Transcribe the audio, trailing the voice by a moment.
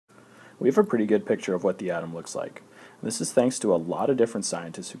We have a pretty good picture of what the atom looks like. This is thanks to a lot of different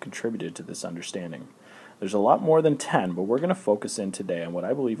scientists who contributed to this understanding. There's a lot more than 10, but we're going to focus in today on what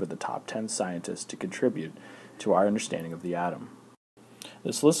I believe are the top 10 scientists to contribute to our understanding of the atom.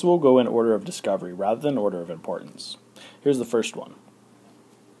 This list will go in order of discovery rather than order of importance. Here's the first one.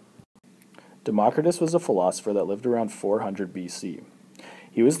 Democritus was a philosopher that lived around 400 BC.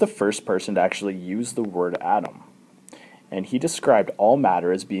 He was the first person to actually use the word atom, and he described all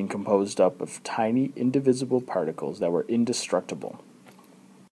matter as being composed up of tiny, indivisible particles that were indestructible.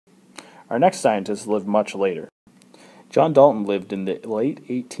 Our next scientist lived much later. John Dalton lived in the late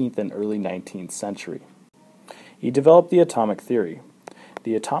 18th and early 19th century. He developed the atomic theory.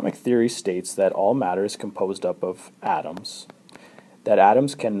 The atomic theory states that all matter is composed up of atoms, that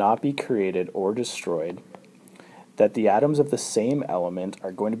atoms cannot be created or destroyed, that the atoms of the same element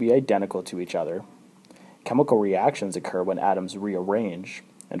are going to be identical to each other, chemical reactions occur when atoms rearrange,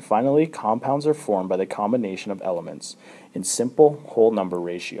 and finally, compounds are formed by the combination of elements in simple whole number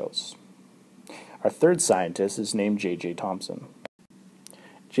ratios. Our third scientist is named J.J. Thomson.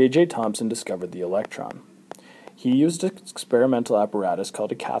 J.J. Thomson discovered the electron. He used an experimental apparatus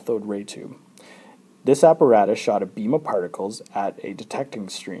called a cathode ray tube. This apparatus shot a beam of particles at a detecting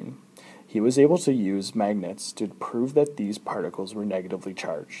screen. He was able to use magnets to prove that these particles were negatively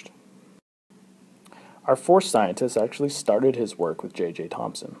charged. Our fourth scientist actually started his work with J.J.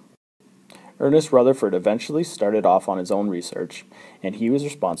 Thomson. Ernest Rutherford eventually started off on his own research, and he was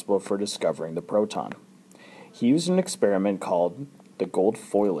responsible for discovering the proton. He used an experiment called the gold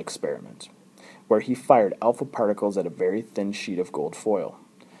foil experiment, where he fired alpha particles at a very thin sheet of gold foil.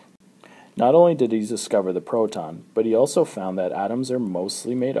 Not only did he discover the proton, but he also found that atoms are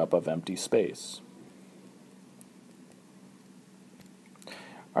mostly made up of empty space.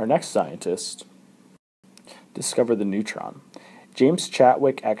 Our next scientist discovered the neutron. James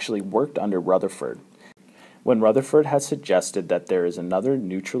Chadwick actually worked under Rutherford, when Rutherford had suggested that there is another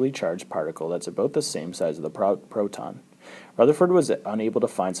neutrally charged particle that's about the same size as the proton. Rutherford was unable to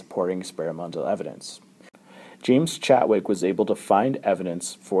find supporting experimental evidence. James Chadwick was able to find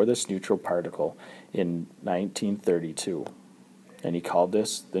evidence for this neutral particle in 1932, and he called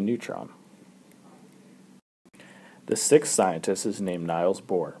this the neutron. The sixth scientist is named Niels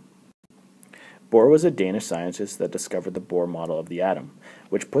Bohr. Bohr was a Danish scientist that discovered the Bohr model of the atom,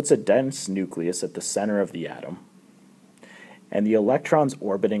 which puts a dense nucleus at the center of the atom, and the electrons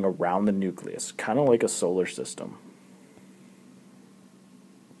orbiting around the nucleus, kind of like a solar system.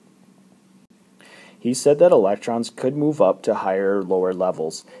 He said that electrons could move up to higher or lower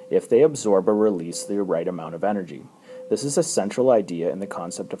levels if they absorb or release the right amount of energy. This is a central idea in the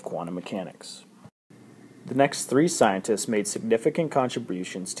concept of quantum mechanics. The next three scientists made significant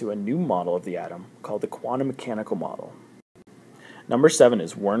contributions to a new model of the atom called the quantum mechanical model. Number 7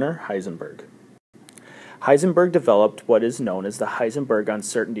 is Werner Heisenberg. Heisenberg developed what is known as the Heisenberg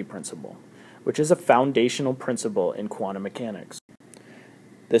uncertainty principle, which is a foundational principle in quantum mechanics.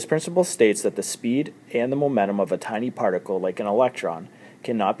 This principle states that the speed and the momentum of a tiny particle, like an electron,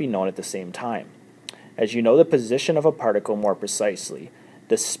 cannot be known at the same time. As you know the position of a particle more precisely,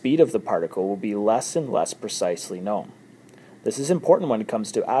 the speed of the particle will be less and less precisely known. This is important when it comes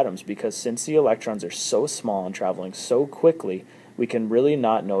to atoms because since the electrons are so small and traveling so quickly, we can really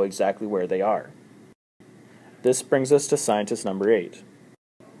not know exactly where they are. This brings us to scientist number 8.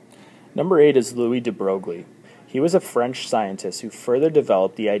 Number 8 is Louis de Broglie. He was a French scientist who further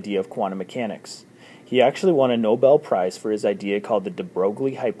developed the idea of quantum mechanics. He actually won a Nobel Prize for his idea called the de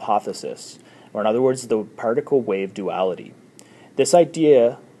Broglie hypothesis, or in other words, the particle-wave duality. This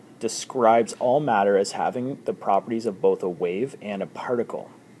idea describes all matter as having the properties of both a wave and a particle.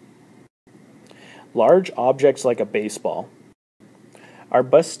 Large objects like a baseball are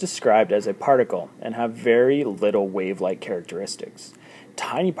best described as a particle and have very little wave-like characteristics.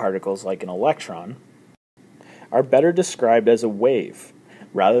 Tiny particles like an electron are better described as a wave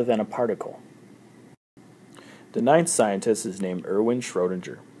rather than a particle. The ninth scientist is named Erwin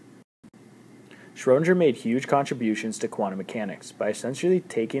Schrödinger. Schrödinger made huge contributions to quantum mechanics by essentially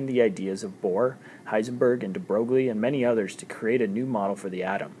taking the ideas of Bohr, Heisenberg, and de Broglie and many others to create a new model for the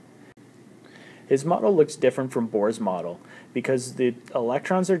atom. His model looks different from Bohr's model because the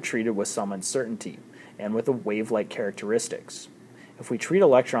electrons are treated with some uncertainty and with a wave-like characteristics. If we treat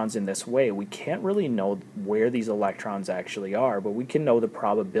electrons in this way, we can't really know where these electrons actually are, but we can know the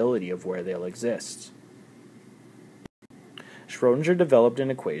probability of where they'll exist. Schrödinger developed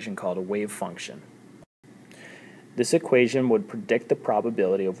an equation called a wave function. This equation would predict the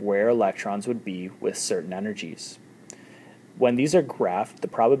probability of where electrons would be with certain energies. When these are graphed, the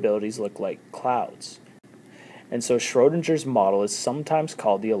probabilities look like clouds. and so Schrödinger's model is sometimes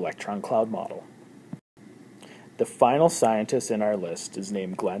called the electron cloud model. The final scientist in our list is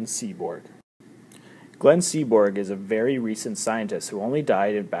named Glenn Seaborg. Glenn Seaborg is a very recent scientist who only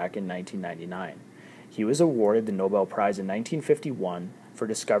died back in 1999. He was awarded the Nobel Prize in 1951 for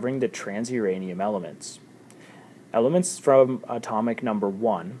discovering the transuranium elements. Elements from atomic number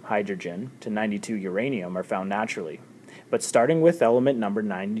 1, hydrogen, to 92 uranium are found naturally, but starting with element number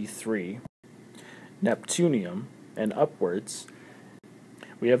 93, neptunium, and upwards,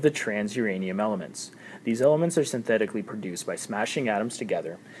 we have the transuranium elements. These elements are synthetically produced by smashing atoms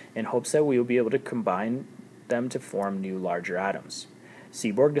together in hopes that we will be able to combine them to form new larger atoms.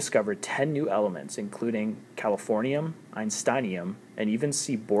 Seaborg discovered 10 new elements, including californium, einsteinium, and even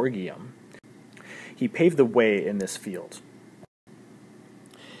seaborgium. He paved the way in this field.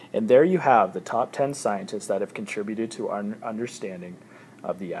 And there you have the top 10 scientists that have contributed to our understanding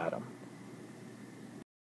of the atom.